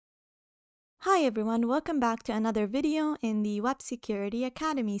Hi everyone, welcome back to another video in the Web Security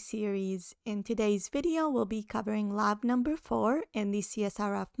Academy series. In today's video, we'll be covering lab number 4 in the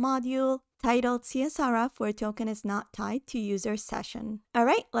Csrf module titled Csrf where token is not tied to user session.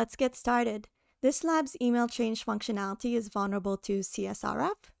 Alright, let's get started. This lab's email change functionality is vulnerable to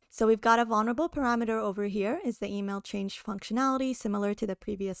Csrf. So we've got a vulnerable parameter over here is the email change functionality similar to the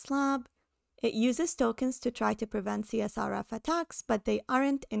previous lab. It uses tokens to try to prevent Csrf attacks, but they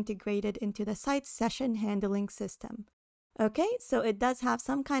aren't integrated into the site's session handling system. Okay, so it does have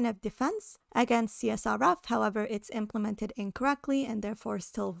some kind of defense against Csrf, however, it's implemented incorrectly and therefore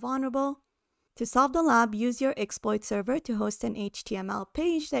still vulnerable. To solve the lab, use your exploit server to host an HTML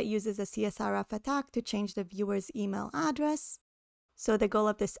page that uses a Csrf attack to change the viewer's email address. So the goal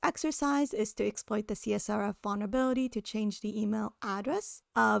of this exercise is to exploit the Csrf vulnerability to change the email address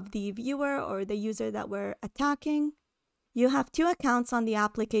of the viewer or the user that we're attacking. You have 2 accounts on the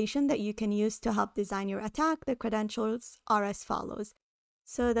application that you can use to help design your attack. The credentials are as follows.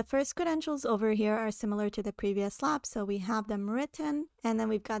 So the first credentials over here are similar to the previous lab, so we have them written. And then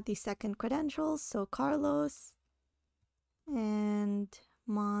we've got the second credentials, so Carlos and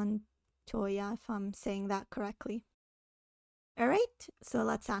Montoya, if I'm saying that correctly. Alright, so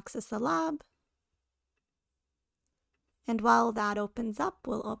let's access the lab. And while that opens up,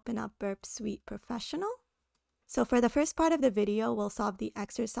 we'll open up Burp Suite Professional. So for the first part of the video, we'll solve the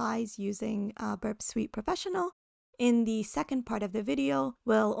exercise using Burp Suite Professional. In the second part of the video,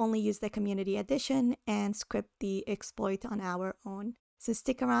 we'll only use the Community Edition and script the exploit on our own. So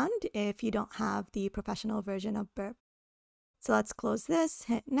stick around if you don't have the professional version of Burp. So let's close this,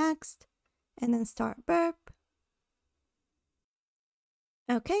 hit Next, and then start Burp.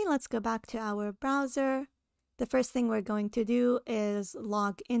 Okay, let's go back to our browser. The first thing we're going to do is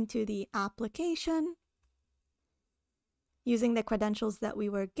log into the application using the credentials that we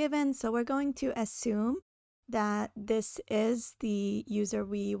were given. So we're going to assume that this is the user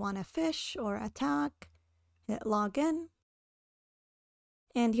we want to phish or attack. Hit login.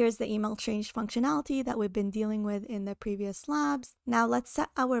 And here's the email change functionality that we've been dealing with in the previous labs. Now let's set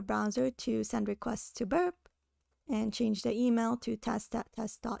our browser to send requests to Burp and change the email to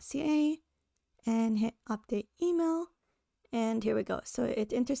test.test.ca and hit update email. And here we go. So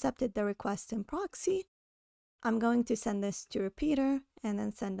it intercepted the request in proxy. I'm going to send this to repeater and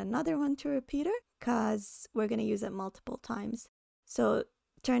then send another one to repeater because we're going to use it multiple times. So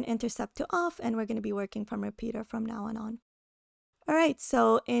turn intercept to off and we're going to be working from repeater from now on. Alright,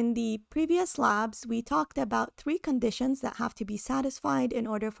 so in the previous labs, we talked about 3 conditions that have to be satisfied in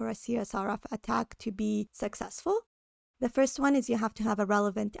order for a Csrf attack to be successful. The first one is you have to have a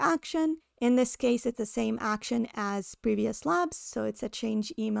relevant action. In this case, it's the same action as previous labs, so it's a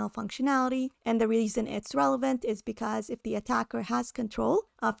change email functionality. And the reason it's relevant is because if the attacker has control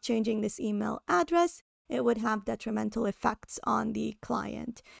of changing this email address, it would have detrimental effects on the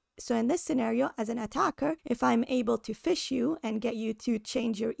client. So in this scenario, as an attacker, if I'm able to phish you and get you to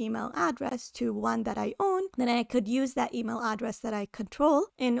change your email address to one that I own, then I could use that email address that I control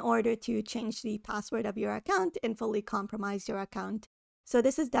in order to change the password of your account and fully compromise your account. So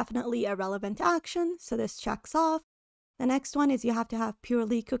this is definitely a relevant action, so this checks off. The next one is you have to have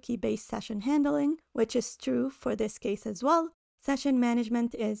purely cookie-based session handling, which is true for this case as well. Session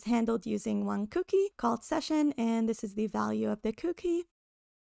management is handled using one cookie called session, and this is the value of the cookie.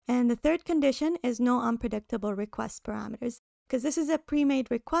 And the third condition is no unpredictable request parameters. Because this is a pre-made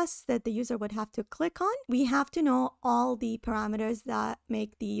request that the user would have to click on, we have to know all the parameters that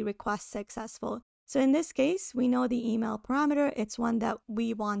make the request successful. So in this case, we know the email parameter. It's one that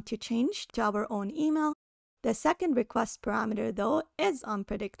we want to change to our own email. The second request parameter, though, is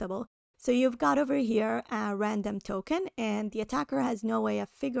unpredictable. So you've got over here a random token, and the attacker has no way of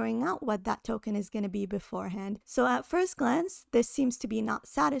figuring out what that token is going to be beforehand. So at first glance, this seems to be not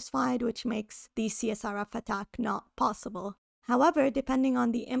satisfied, which makes the Csrf attack not possible. However, depending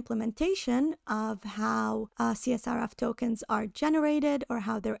on the implementation of how Csrf tokens are generated or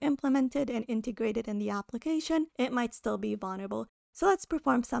how they're implemented and integrated in the application, it might still be vulnerable. So let's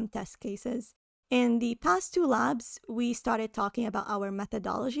perform some test cases. In the past 2 labs, we started talking about our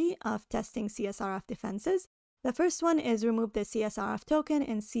methodology of testing Csrf defenses. The first one is remove the Csrf token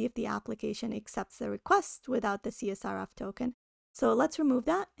and see if the application accepts the request without the Csrf token. So let's remove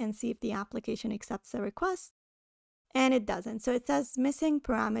that and see if the application accepts the request. And it doesn't. So it says missing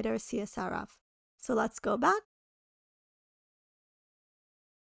parameter Csrf. So let's go back.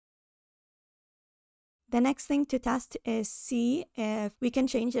 The next thing to test is see if we can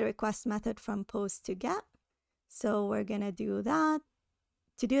change the request method from post to get. So we're going to do that.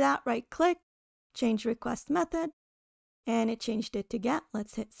 To do that, right click, change request method, and it changed it to get.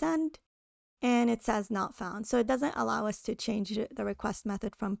 Let's hit send. and it says not found. So it doesn't allow us to change the request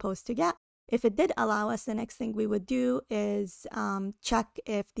method from post to get. If it did allow us, the next thing we would do is check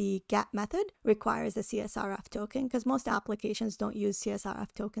if the get method requires a Csrf token, because most applications don't use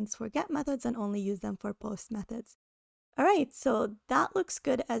Csrf tokens for get methods and only use them for post methods. All right, so that looks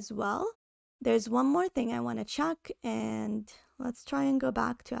good as well. There's one more thing I want to check, and let's try and go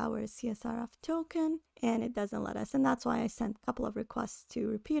back to our Csrf token, and it doesn't let us, and that's why I sent a couple of requests to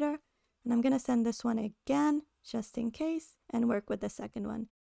repeater, and I'm going to send this one again just in case and work with the second one.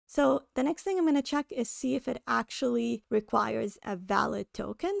 So the next thing I'm going to check is see if it actually requires a valid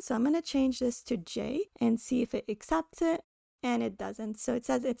token. So I'm going to change this to J and see if it accepts it, and it doesn't. So it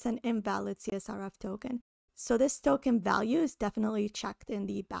says it's an invalid Csrf token. So this token value is definitely checked in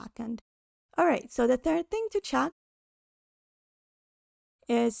the backend. All right, so the third thing to check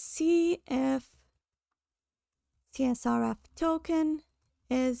is see if Csrf token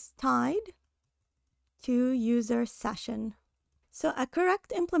is tied to user session. So a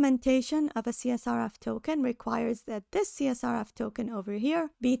correct implementation of a Csrf token requires that this Csrf token over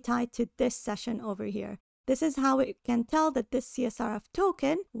here be tied to this session over here. This is how it can tell that this Csrf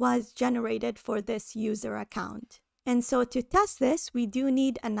token was generated for this user account. And so to test this, we do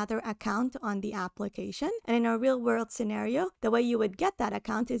need another account on the application. And in a real world scenario, the way you would get that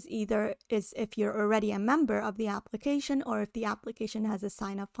account is either if you're already a member of the application or if the application has a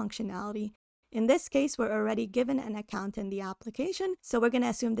sign-up functionality. In this case, we're already given an account in the application, so we're going to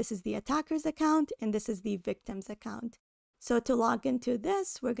assume this is the attacker's account and this is the victim's account. So to log into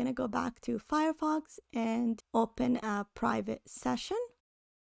this, we're going to go back to Firefox and open a private session.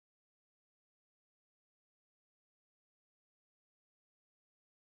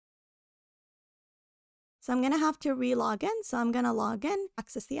 So I'm going to have to re-log in, so I'm going to log in,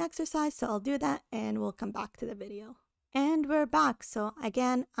 access the exercise, so I'll do that and we'll come back to the video. And we're back. So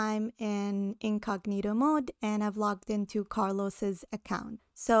again, I'm in incognito mode and I've logged into Carlos's account.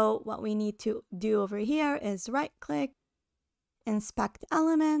 So what we need to do over here is right click, inspect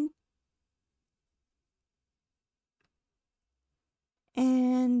element,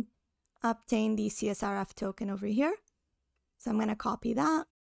 and obtain the Csrf token over here. So I'm going to copy that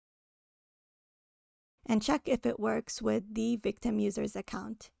and check if it works with the victim user's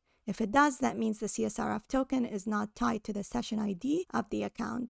account. If it does, that means the Csrf token is not tied to the session ID of the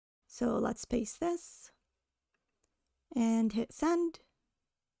account. So let's paste this and hit send.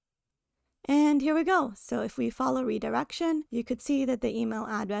 And here we go. So if we follow redirection, you could see that the email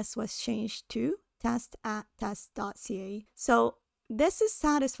address was changed to test@test.ca. So this is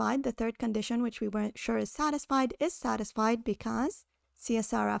satisfied. The third condition, which we weren't sure is satisfied because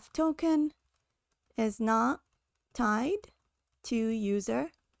Csrf token is not tied to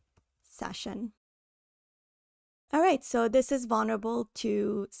user session. All right, so this is vulnerable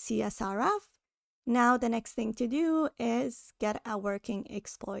to Csrf. Now the next thing to do is get a working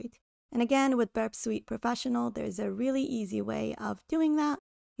exploit. And again, with Burp Suite Professional, there's a really easy way of doing that.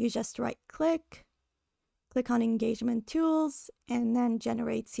 You just right click, click on Engagement Tools, and then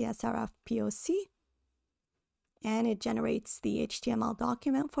generate Csrf POC. And it generates the HTML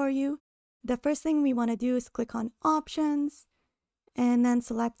document for you. The first thing we want to do is click on Options, and then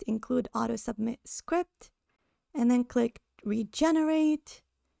select Include Auto Submit Script, and then click Regenerate.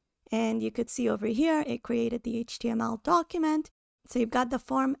 And you could see over here, it created the HTML document. So you've got the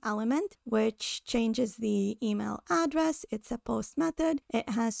form element, which changes the email address. It's a post method. It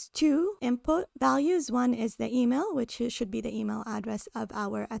has two input values. One is the email, which should be the email address of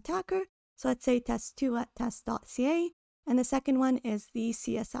our attacker. So let's say test2@test.ca. And the second one is the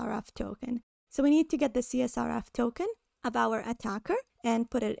Csrf token. So we need to get the Csrf token of our attacker and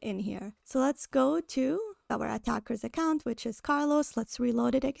put it in here. So let's go to our attacker's account, which is Carlos. Let's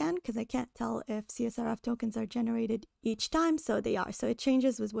reload it again because I can't tell if Csrf tokens are generated each time. So they are. So it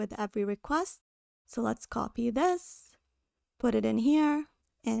changes with every request. So let's copy this, put it in here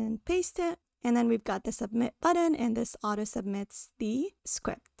and paste it. And then we've got the submit button and this auto submits the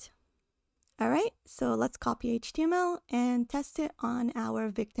script. All right, so let's copy HTML and test it on our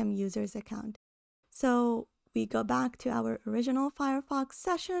victim user's account. So we go back to our original Firefox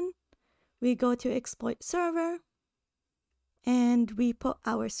session. We go to exploit server and we put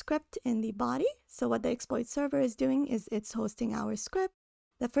our script in the body. So what the exploit server is doing is it's hosting our script.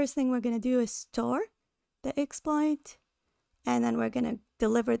 The first thing we're going to do is store the exploit, and then we're going to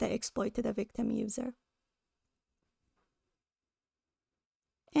deliver the exploit to the victim user.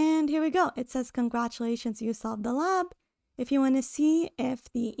 And here we go. It says, congratulations, you solved the lab. If you want to see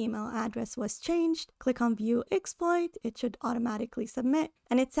if the email address was changed, click on View Exploit. It should automatically submit.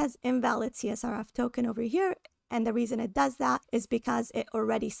 And it says invalid Csrf token over here. And the reason it does that is because it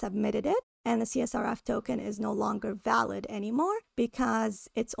already submitted it. and the Csrf token is no longer valid anymore because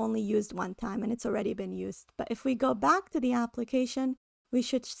it's only used one time and it's already been used. But if we go back to the application, we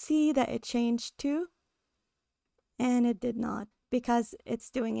should see that it changed to, and it did not because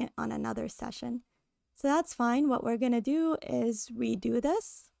it's doing it on another session. So that's fine. What we're going to do is redo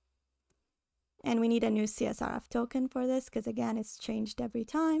this. And we need a new Csrf token for this because, again, it's changed every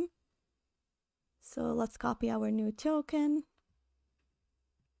time. So let's copy our new token,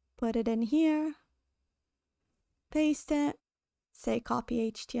 put it in here, paste it, say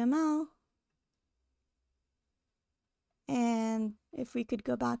copy HTML. And if we could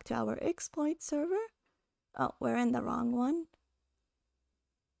go back to our exploit server. Oh, we're in the wrong one.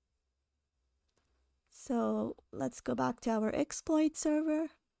 So let's go back to our exploit server.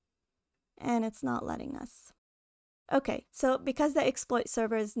 And it's not letting us. Okay, so because the exploit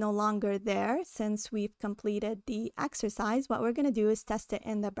server is no longer there, since we've completed the exercise, what we're going to do is test it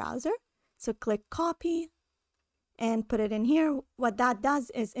in the browser. So click copy and put it in here. What that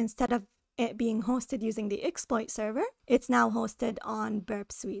does is instead of it being hosted using the exploit server, it's now hosted on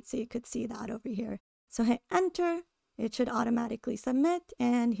Burp Suite. So you could see that over here. So hit enter. It should automatically submit,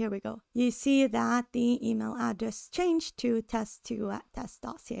 and here we go. You see that the email address changed to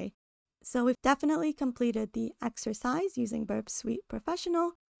test2@test.ca. So we've definitely completed the exercise using Burp Suite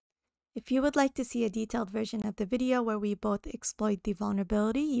Professional. If you would like to see a detailed version of the video where we both exploit the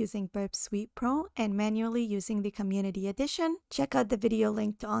vulnerability using Burp Suite Pro and manually using the Community Edition, check out the video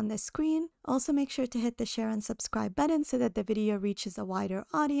linked on the screen. Also make sure to hit the share and subscribe button so that the video reaches a wider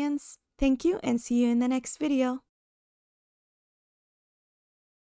audience. Thank you and see you in the next video.